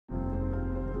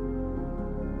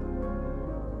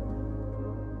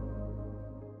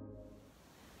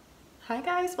Hi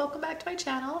guys, welcome back to my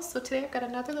channel. So today I've got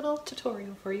another little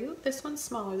tutorial for you. This one's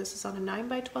smaller. This is on a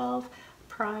 9x12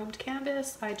 primed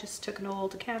canvas. I just took an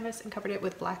old canvas and covered it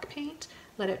with black paint,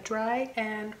 let it dry,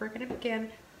 and we're going to begin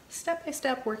step by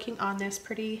step working on this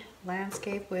pretty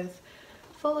landscape with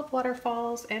full of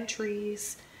waterfalls and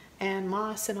trees and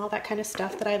moss and all that kind of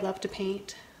stuff that I love to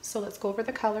paint. So let's go over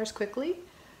the colors quickly.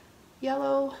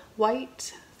 Yellow,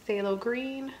 white, phthalo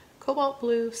green, cobalt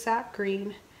blue, sap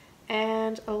green,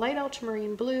 and a light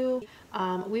ultramarine blue.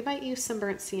 We might use some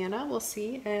burnt sienna, we'll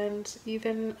see, and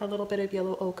even a little bit of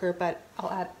yellow ochre, but I'll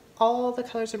add all the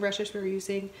colors and brushes we're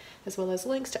using, as well as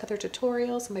links to other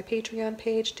tutorials on my Patreon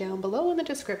page down below in the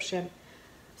description.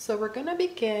 So we're gonna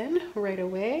begin right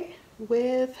away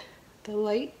with the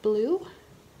light blue,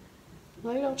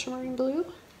 light ultramarine blue,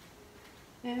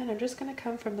 and I'm just gonna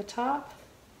come from the top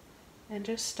and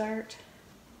just start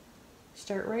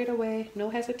right away, no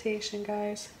hesitation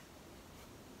guys.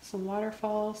 Some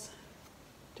waterfalls,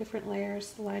 different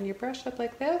layers. Line your brush up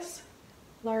like this.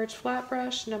 Large flat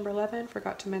brush, number 11,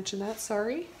 forgot to mention that,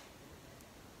 sorry.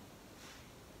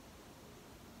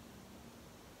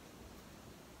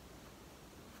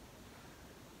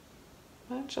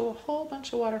 A whole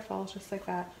bunch of waterfalls just like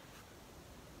that.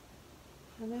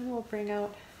 And then we'll bring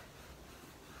out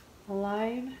a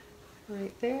line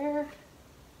right there.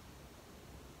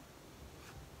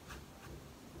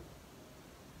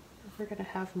 We're going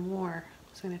to have more.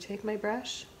 So I'm going to take my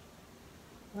brush,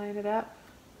 line it up,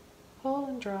 pull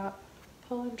and drop,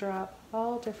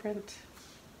 all different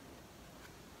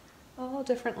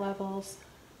levels.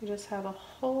 You just have a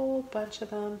whole bunch of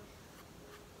them.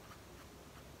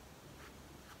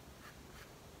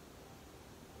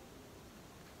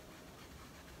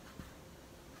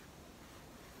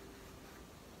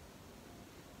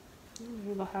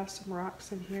 Maybe we'll have some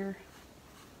rocks in here.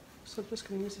 So I'm just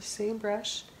going to use the same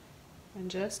brush and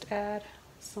just add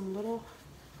some little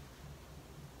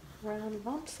round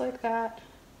bumps like that.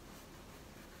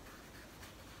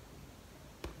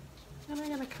 And I'm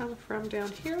going to come from down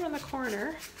here in the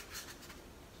corner,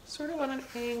 sort of on an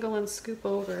angle, and scoop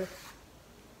over. And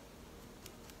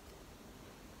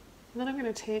then I'm going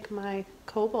to take my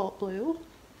cobalt blue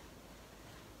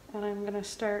and I'm going to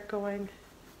start going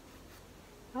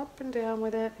up and down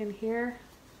with it in here.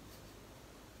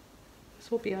 This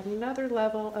will be another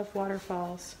level of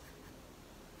waterfalls.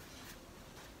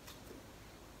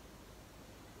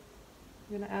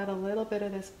 I'm going to add a little bit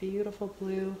of this beautiful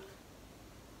blue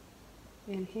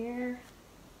in here.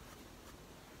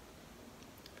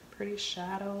 Pretty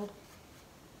shadow.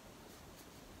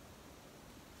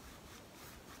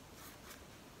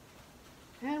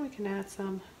 And we can add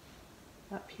some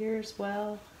up here as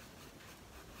well.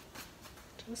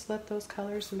 Just let those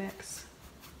colors mix.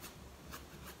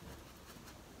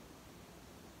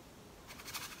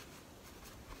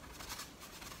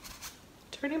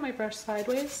 Turning my brush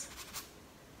sideways,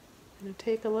 I'm going to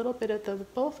take a little bit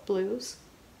of both blues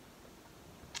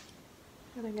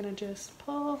and I'm going to just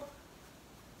pull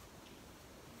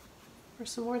for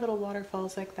some more little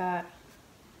waterfalls like that.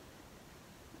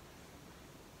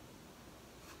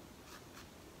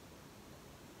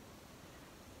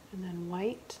 And then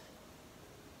white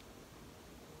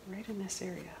right in this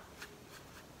area.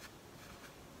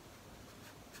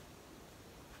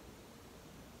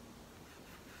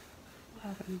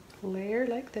 Have a layer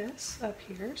like this up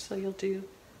here, so you'll do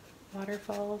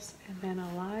waterfalls and then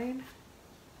a line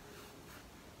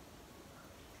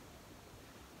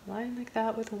like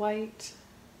that with white,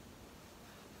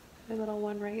 a little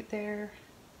one right there,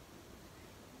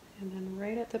 and then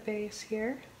right at the base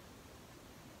here,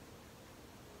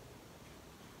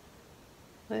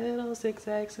 little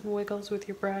zigzags and wiggles with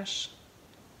your brush.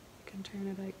 You can turn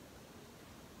it like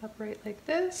upright like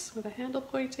this with a handle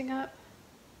pointing up.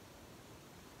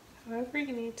 However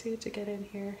you need to get in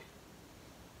here.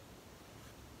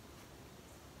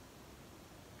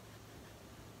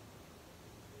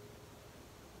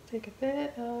 Take a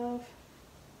bit of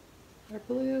our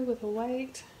blue with a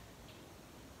white.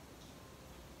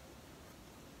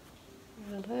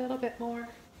 And a little bit more.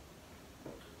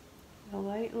 A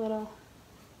light little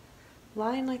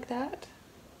line like that.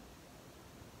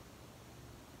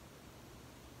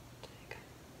 Take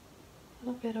a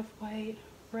little bit of white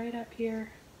right up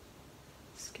here.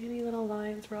 Skinny little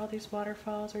lines where all these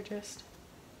waterfalls are just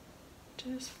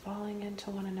falling into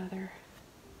one another.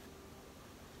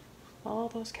 All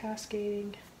those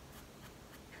cascading,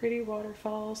 pretty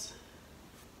waterfalls.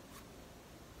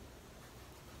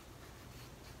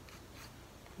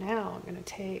 Now I'm going to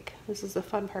take, this is the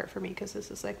fun part for me because this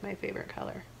is like my favorite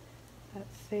color, that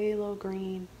phthalo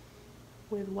green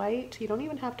with white. You don't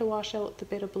even have to wash out the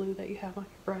bit of blue that you have on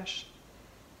your brush.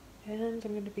 And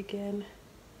I'm going to begin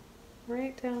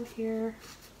right down here,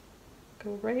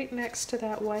 go right next to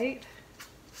that white,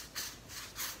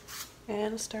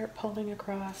 and start pulling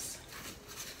across.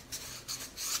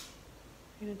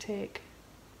 I'm going to take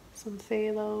some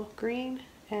phthalo green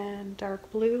and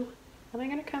dark blue, and I'm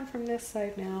going to come from this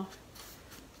side now.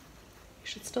 You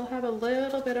should still have a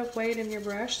little bit of white in your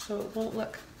brush so it won't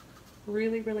look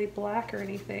really, really black or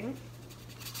anything.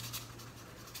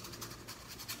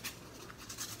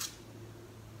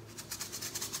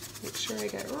 Make sure I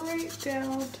get right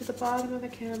down to the bottom of the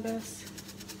canvas.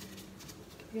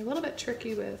 It can be a little bit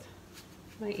tricky with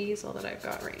my easel that I've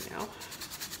got right now.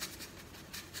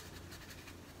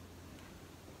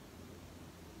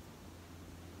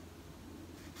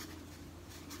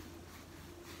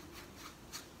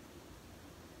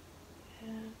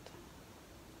 And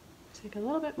take a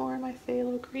little bit more of my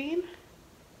phthalo green.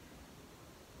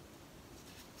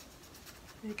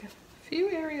 Make a few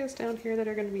areas down here that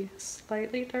are going to be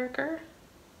slightly darker.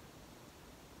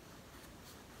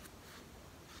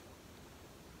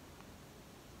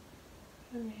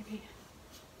 And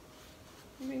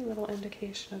maybe a little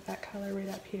indication of that color right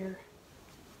up here.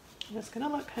 And it's going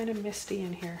to look kind of misty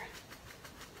in here.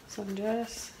 So I'm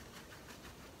just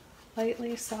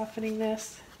lightly softening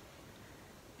this,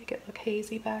 make it look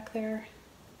hazy back there.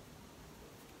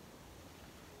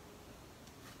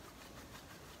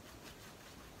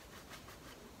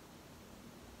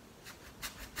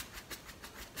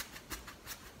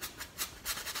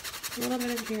 A little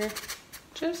bit in here,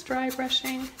 just dry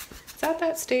brushing. It's at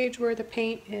that stage where the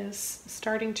paint is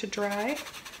starting to dry,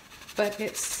 but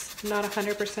it's not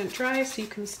 100% dry, so you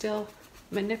can still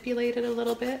manipulate it a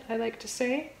little bit, I like to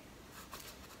say.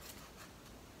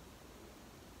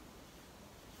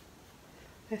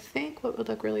 I think what would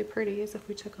look really pretty is if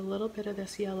we took a little bit of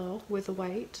this yellow with the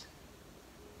white,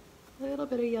 a little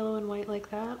bit of yellow and white like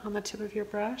that on the tip of your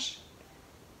brush,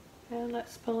 and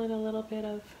let's pull in a little bit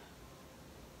of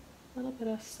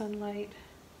sunlight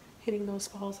hitting those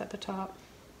balls at the top.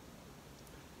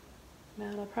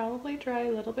 Now it'll probably dry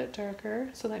a little bit darker,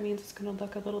 so that means it's going to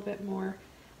look a little bit more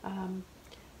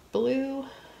blue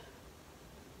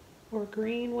or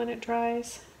green when it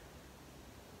dries.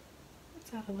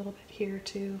 Let's add a little bit here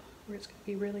too, where it's going to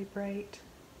be really bright.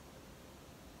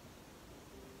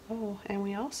 Oh, and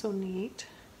we also need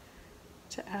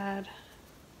to add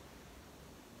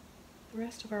the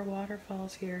rest of our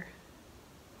waterfalls here.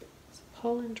 So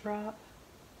pull and drop.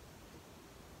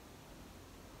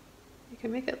 You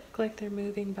can make it look like they're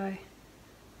moving by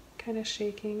kind of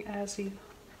shaking as you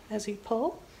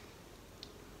pull.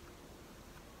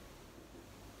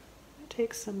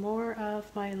 Take some more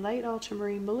of my light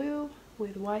ultramarine blue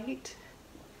with white.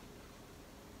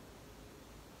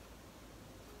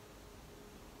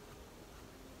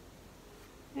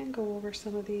 And go over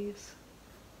some of these.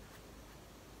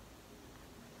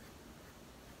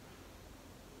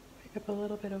 Pick up a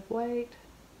little bit of white.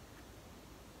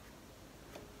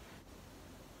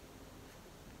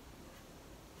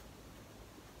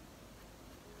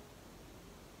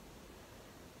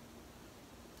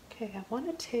 Okay, I want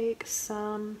to take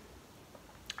some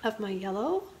of my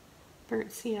yellow,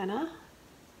 burnt sienna,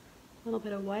 a little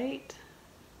bit of white,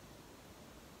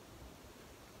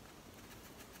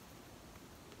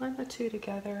 blend the two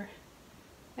together,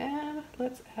 and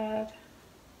let's add,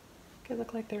 it could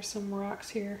look like there's some rocks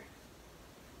here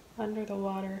under the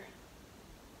water,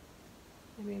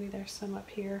 and maybe there's some up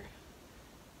here.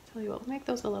 Tell you what, we'll make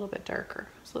those a little bit darker.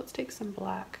 So let's take some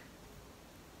black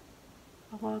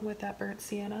along with that burnt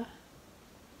sienna,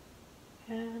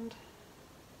 and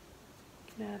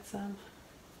you can add some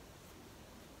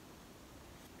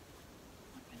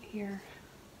up in here.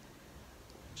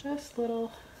 Just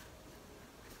little,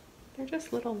 they're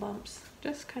just little lumps.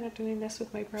 Just kind of doing this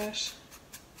with my brush.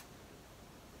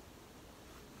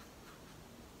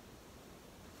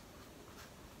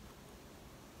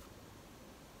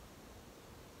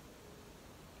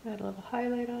 Add a little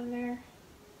highlight on there.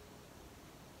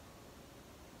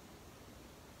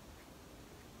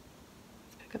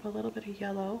 Up a little bit of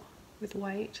yellow with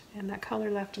white and that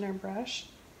color left in our brush,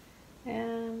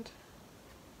 and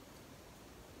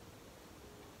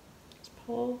just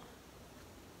pull,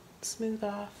 smooth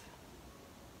off.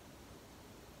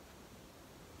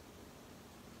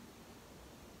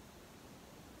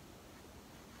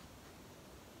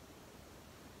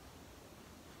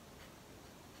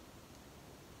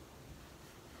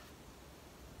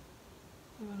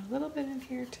 I want a little bit in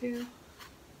here too.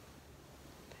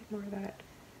 Take more of that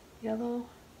yellow,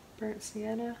 burnt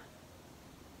sienna,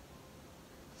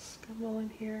 scumble in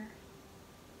here.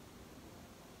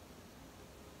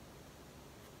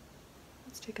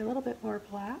 Let's take a little bit more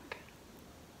black,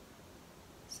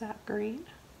 sap green.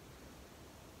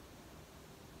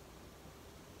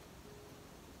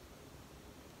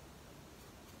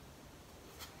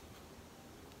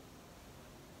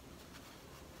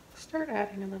 Start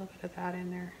adding a little bit of that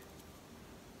in there.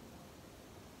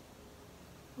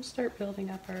 We'll start building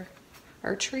up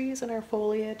our trees and our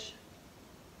foliage.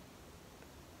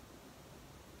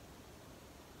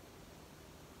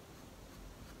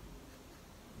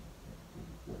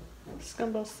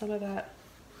 Scumble some of that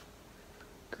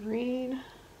green,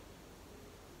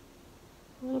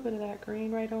 a little bit of that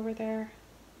green right over there.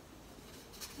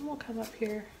 And we'll come up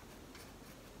here.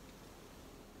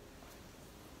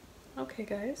 Okay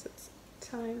guys, it's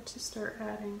time to start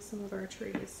adding some of our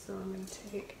trees. So I'm going to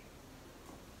take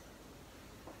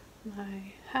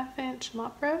my 1/2 inch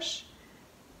mop brush.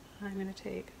 I'm going to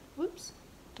take, whoops,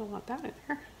 don't want that in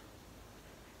there,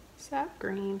 sap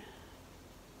green.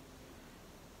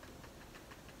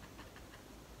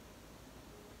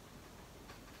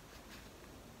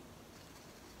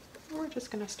 We're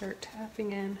just going to start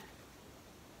tapping in.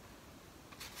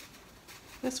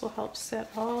 This will help set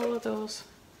all of those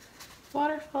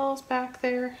waterfalls back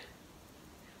there.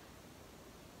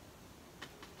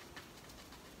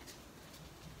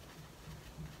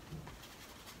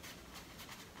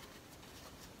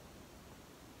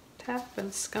 Tap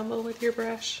and scumble with your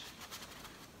brush.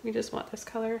 We just want this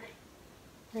color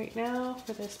right now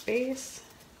for this base.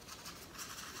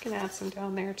 You can add some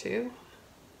down there too.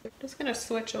 I'm just going to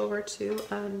switch over to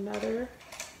another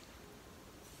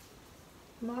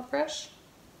mop brush.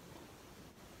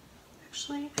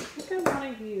 Actually, I think I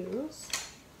want to use,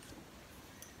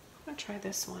 I'm going to try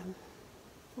this one.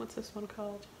 What's this one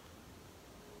called?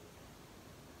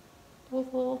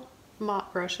 Oval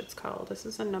mop brush it's called. This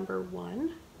is a number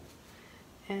 1.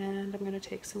 And I'm going to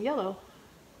take some yellow,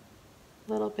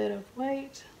 a little bit of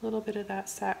white, a little bit of that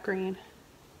sap green.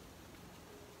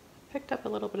 Picked up a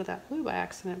little bit of that blue by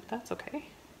accident, but that's okay.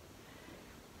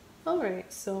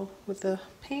 Alright, so with the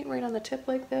paint right on the tip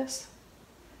like this,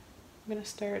 I'm going to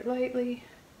start lightly.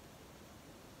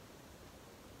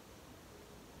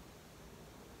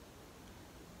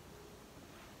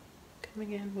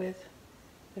 Coming in with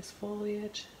this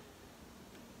foliage.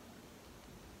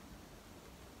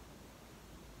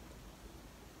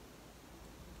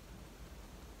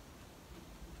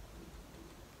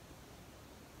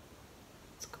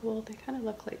 It's cool, they kind of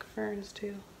look like ferns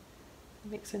too.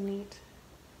 It makes a neat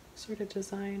sort of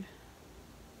design.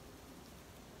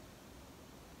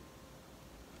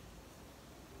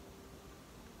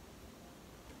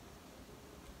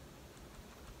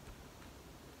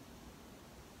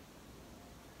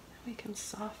 We can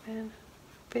soften,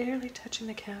 barely touching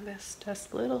the canvas,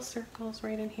 just little circles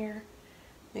right in here.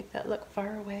 Make that look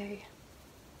far away.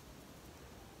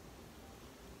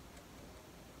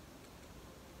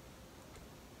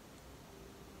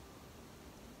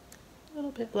 A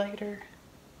little bit lighter,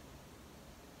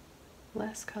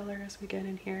 less color as we get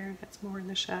in here and it's more in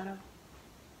the shadow.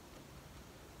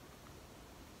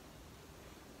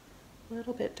 A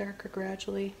little bit darker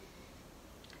gradually.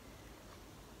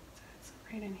 That's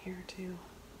right in here too.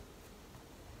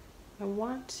 I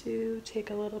want to take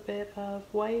a little bit of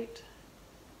white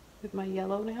with my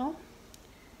yellow now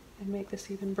and make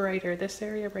this even brighter. This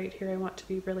area right here I want to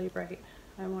be really bright.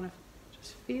 I want to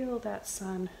just feel that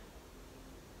sun.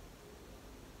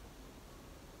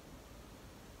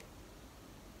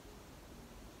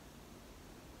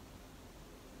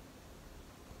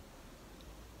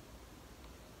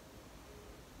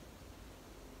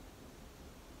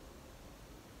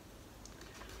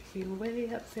 Be way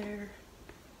up there,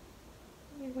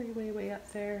 way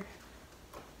up there.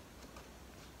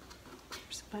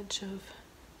 There's a bunch of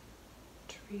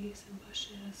trees and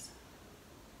bushes.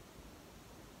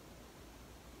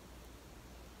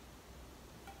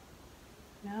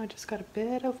 Now I just got a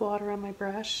bit of water on my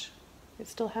brush. It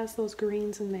still has those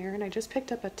greens in there, and I just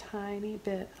picked up a tiny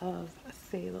bit of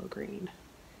phthalo green.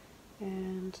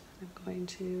 And I'm going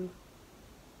to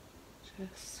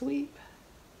just sweep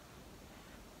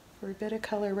for a bit of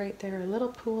color right there, a little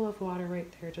pool of water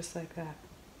right there, just like that.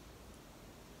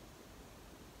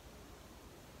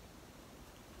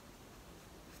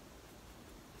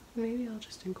 Maybe I'll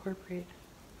just incorporate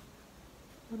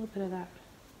a little bit of that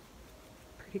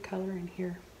pretty color in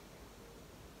here.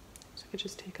 So I could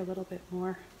just take a little bit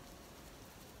more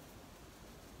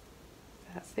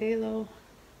of that phthalo,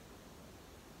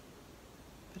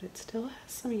 but it still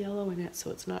has some yellow in it, so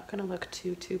it's not going to look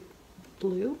too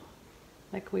blue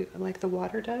like the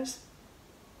water does.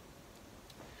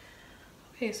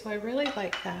 Okay, so I really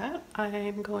like that.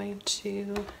 I'm going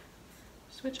to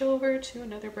switch over to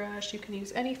another brush. You can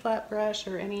use any flat brush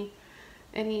or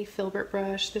any filbert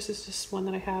brush. This is just one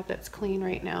that I have that's clean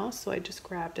right now, so I just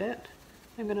grabbed it.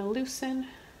 I'm going to loosen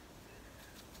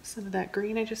some of that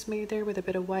green I just made there with a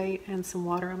bit of white and some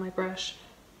water on my brush.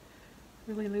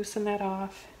 Really loosen that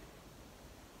off.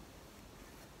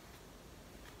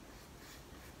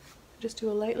 Just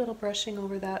do a light little brushing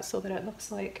over that so that it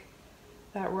looks like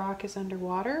that rock is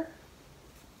underwater.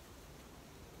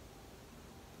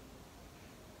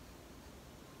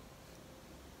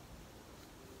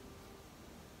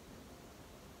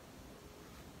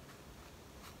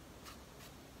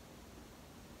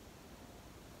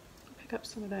 Pick up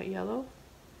some of that yellow.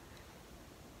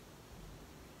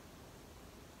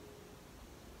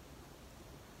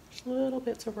 Just little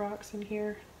bits of rocks in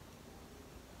here.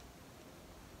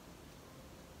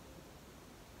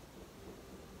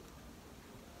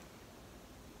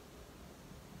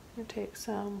 I'm going to take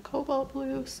some cobalt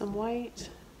blue, some white,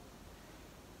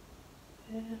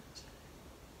 and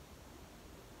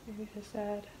maybe just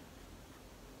add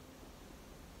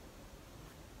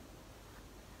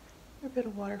a bit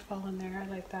of waterfall in there. I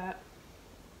like that.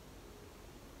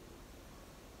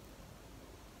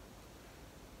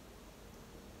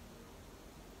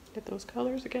 Get those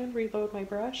colors again, reload my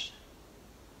brush,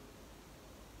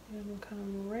 and we'll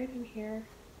come right in here.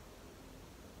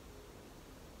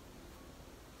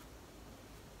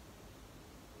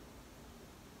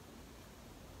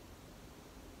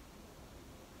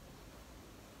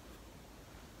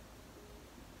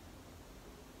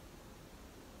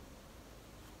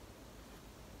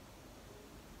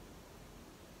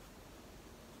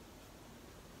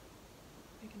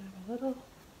 We can have a little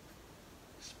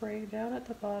spray down at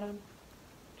the bottom,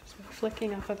 just by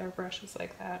flicking off with our brushes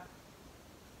like that.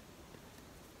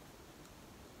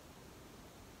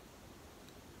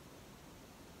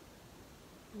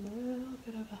 A little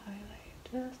bit of a highlight,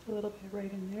 just a little bit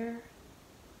right in there.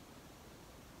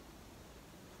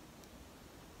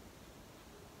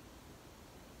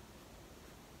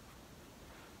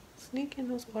 Sneak in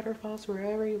those waterfalls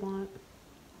wherever you want.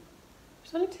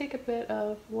 Just going to take a bit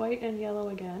of white and yellow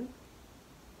again.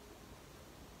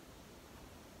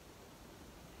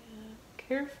 And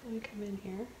carefully come in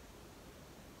here.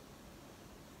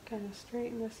 Kind of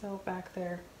straighten this out back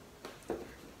there.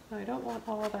 Now, I don't want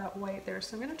all that white there,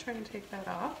 so I'm going to try and take that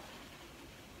off.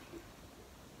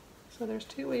 So there's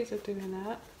two ways of doing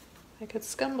that. I could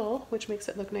scumble, which makes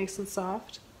it look nice and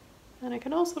soft. And I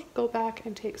can also go back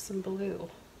and take some blue.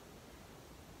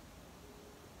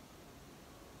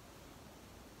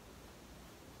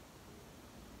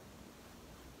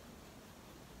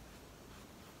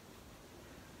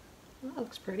 Well, that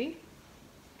looks pretty.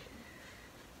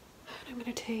 And I'm going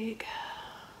to take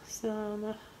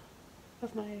some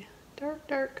of my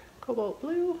dark cobalt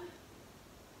blue.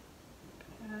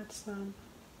 Add some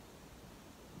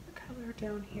color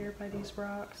down here by these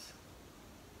rocks.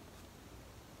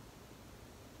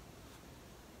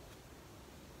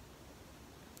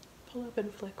 Pull up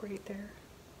and flick right there.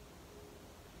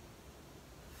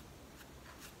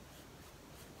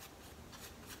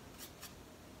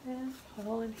 And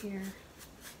pull in here.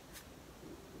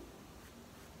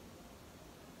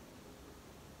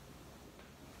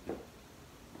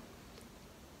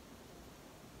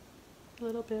 A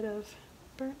little bit of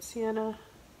burnt sienna,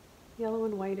 yellow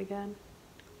and white again.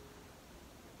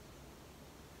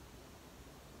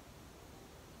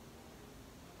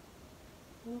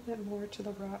 A little bit more to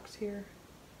the rocks here.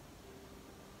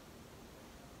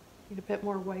 Need a bit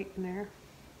more white in there.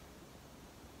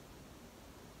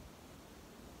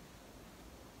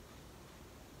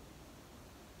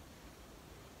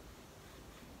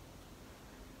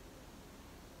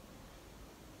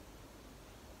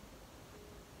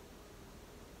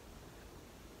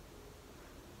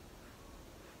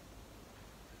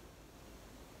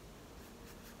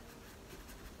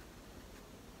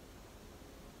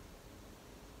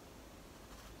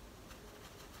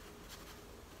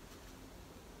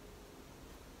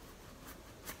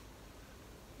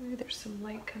 Maybe there's some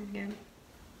light coming in.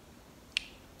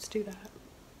 Let's do that.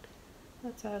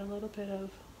 Let's add a little bit of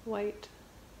white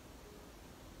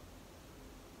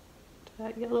to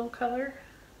that yellow color.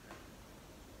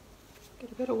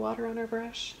 Get a bit of water on our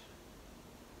brush.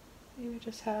 Maybe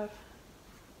just have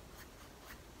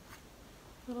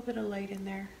a little bit of light in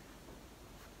there.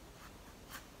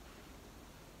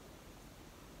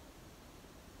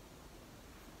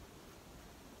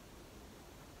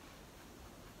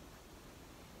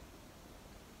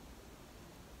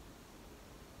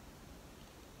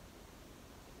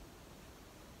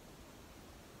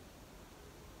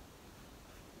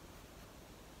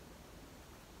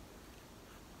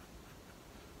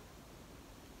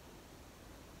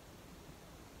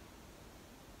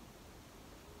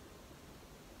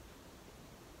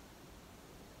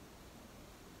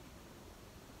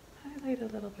 a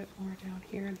little bit more down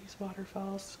here in these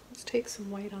waterfalls. Let's take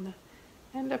some white on the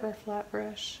end of our flat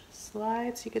brush.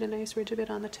 Slide so you get a nice ridge of it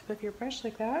on the tip of your brush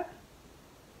like that.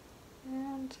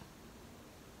 And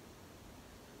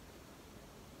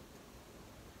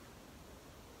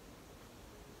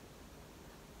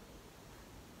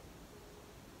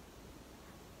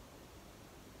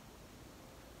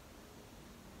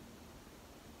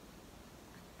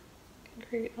can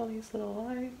create all these little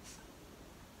lines.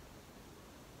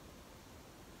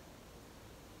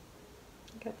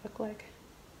 Make it look like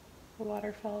the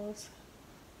waterfalls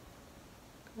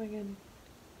going in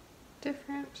a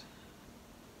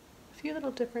few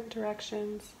little different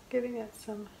directions, giving it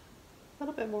a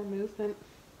little bit more movement.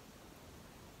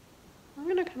 I'm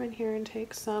going to come in here and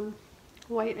take some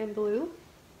white and blue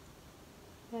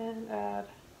and add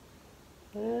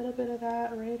a little bit of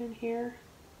that right in here.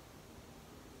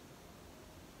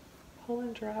 Pull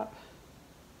and drop.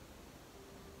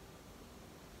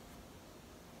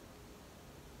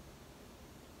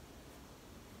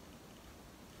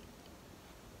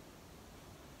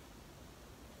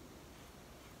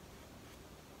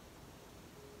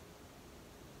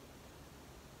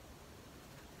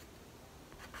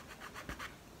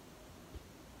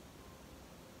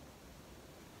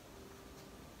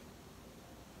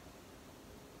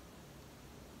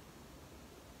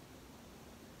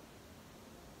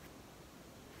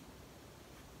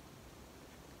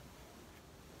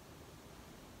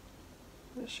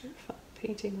 It was sure fun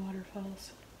painting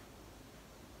waterfalls.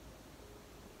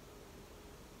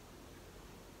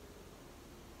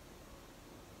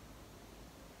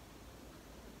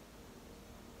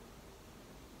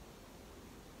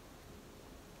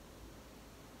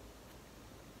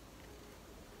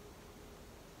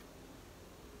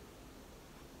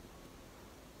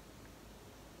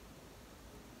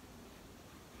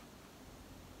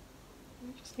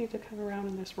 I just need to come around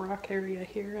in this rock area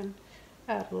here and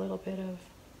add a little bit of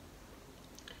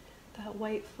that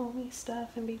white foamy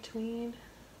stuff in between,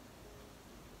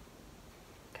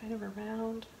 kind of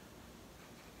around.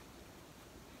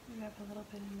 We have a little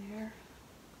bit in there.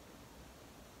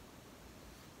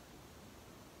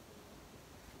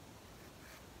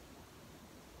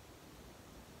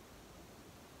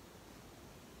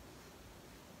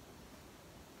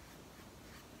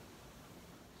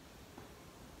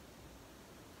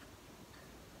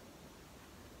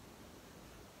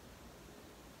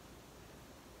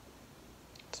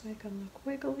 Make them look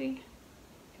wiggly. You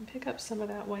can pick up some of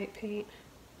that white paint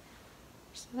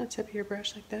just on the tip of your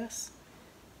brush like this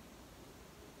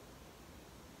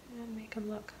and make them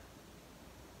look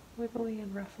wiggly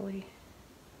and ruffly.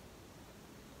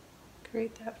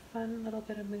 Create that fun little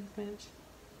bit of movement.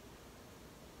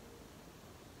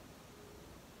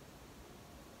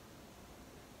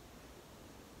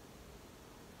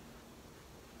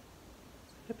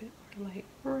 A bit more light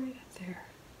right up there.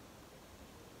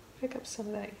 Pick up some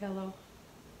of that yellow.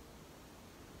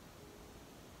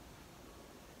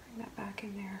 Bring that back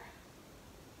in there.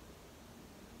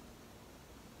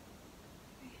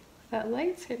 That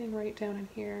light's hitting right down in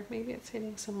here. Maybe it's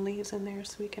hitting some leaves in there,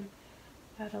 so we can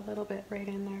add a little bit right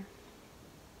in there.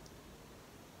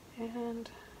 And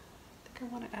I think I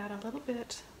want to add a little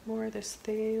bit more of this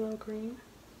phthalo green.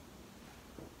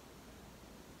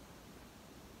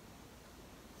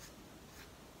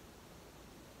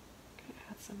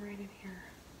 Some right in here.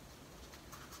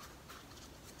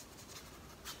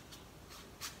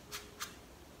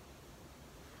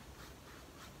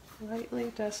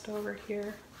 Lightly dust over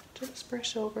here, just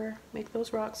brush over, make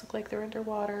those rocks look like they're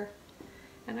underwater.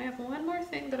 And I have one more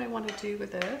thing that I want to do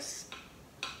with this.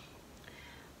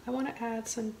 I want to add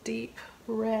some deep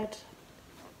red,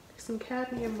 some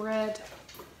cadmium red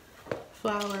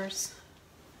flowers.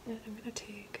 And I'm going to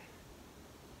take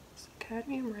some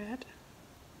cadmium red.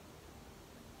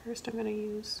 First I'm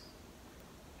going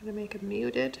to make a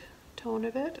muted tone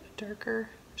of it, a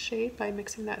darker shade by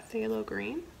mixing that phthalo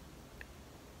green.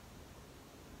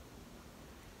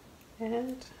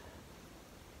 And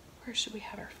where should we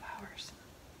have our flowers?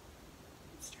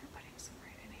 Let's start putting some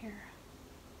right in here.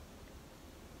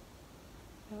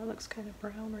 Well, it looks kind of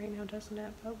brown right now, doesn't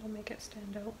it? But we'll make it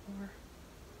stand out more.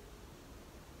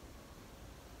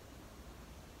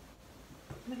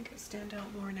 Make it stand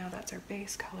out more now. That's our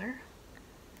base color.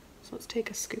 So let's take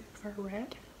a scoop of our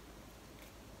red.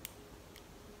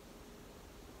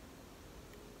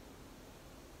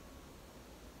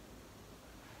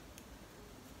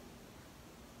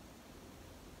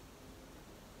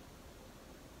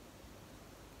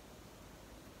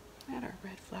 Add our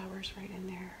red flowers right in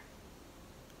there.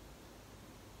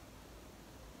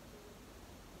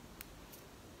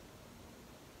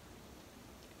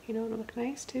 You know, it'll look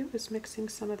nice too, is mixing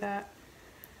some of that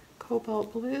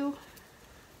cobalt blue.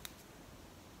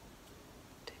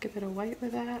 Take a bit of white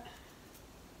with that.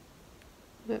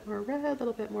 A bit more red, a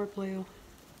little bit more blue.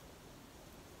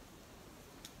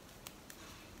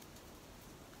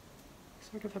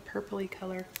 Sort of a purpley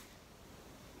color.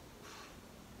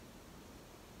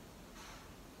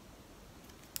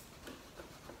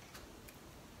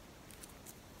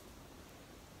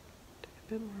 Take a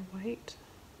bit more white.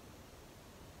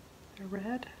 A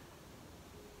red.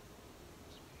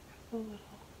 A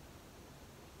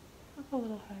couple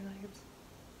little highlights.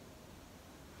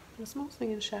 It's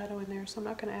mostly in shadow in there, so I'm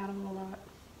not going to add a whole lot.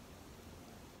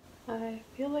 I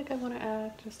feel like I want to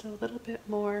add just a little bit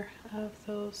more of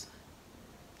those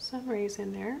sun rays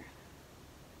in there.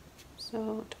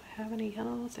 So do I have any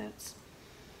yellow? That's,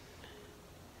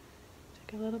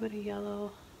 take a little bit of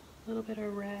yellow, a little bit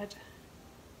of red.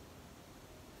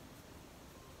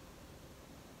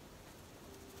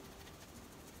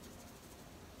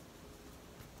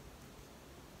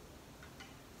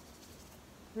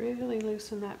 Really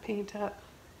loosen that paint up.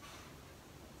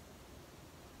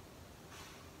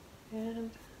 And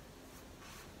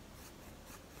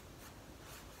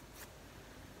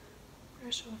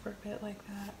brush over a bit like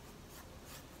that.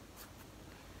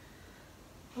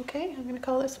 Okay, I'm going to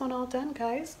call this one all done,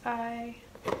 guys. I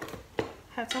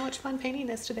had so much fun painting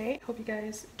this today. Hope you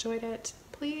guys enjoyed it.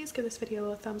 Please give this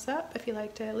video a thumbs up if you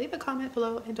liked it. Leave a comment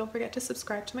below and don't forget to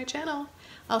subscribe to my channel.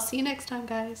 I'll see you next time,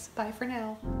 guys. Bye for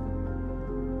now.